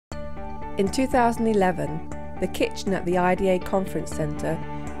In 2011, the kitchen at the IDA Conference Centre,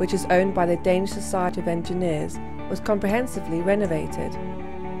 which is owned by the Danish Society of Engineers, was comprehensively renovated.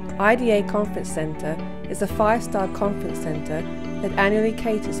 IDA Conference Centre is a 5-star conference centre that annually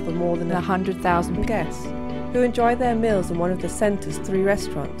caters for more than 100,000 guests, who enjoy their meals in one of the centre's 3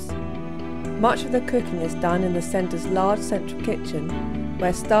 restaurants. Much of the cooking is done in the centre's large central kitchen,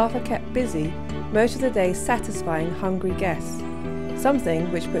 where staff are kept busy most of the day satisfying hungry guests,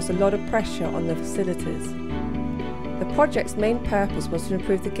 something which puts a lot of pressure on the facilities. The project's main purpose was to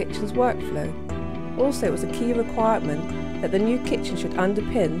improve the kitchen's workflow. Also, it was a key requirement that the new kitchen should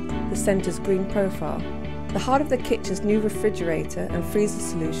underpin the centre's green profile. The heart of the kitchen's new refrigerator and freezer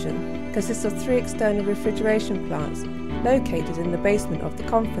solution consists of 3 external refrigeration plants located in the basement of the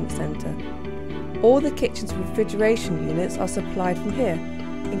conference centre. All the kitchen's refrigeration units are supplied from here,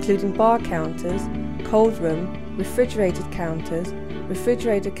 including bar counters, cold room, refrigerated counters,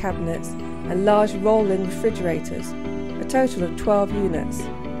 refrigerator cabinets and large roll-in refrigerators, a total of 12 units.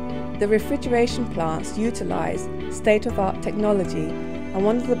 The refrigeration plants utilise state-of-the-art technology, and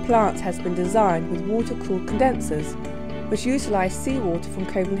one of the plants has been designed with water-cooled condensers, which utilise seawater from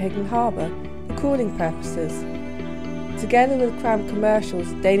Copenhagen Harbour for cooling purposes. Together with Cram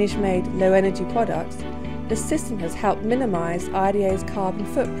Commercial's Danish-made low-energy products, the system has helped minimise IDA's carbon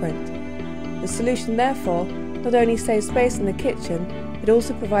footprint. The solution therefore not only saves space in the kitchen, it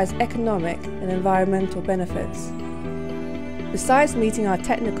also provides economic and environmental benefits. Besides meeting our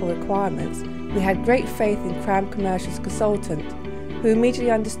technical requirements, we had great faith in Cram Commercial's consultant, who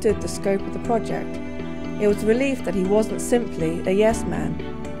immediately understood the scope of the project. It was a relief that he wasn't simply a yes man.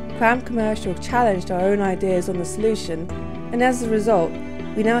 Cram Commercial challenged our own ideas on the solution, and as a result,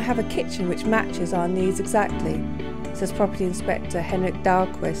 we now have a kitchen which matches our needs exactly, says Property Inspector Henrik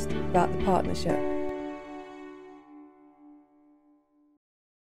Dahlqvist about the partnership.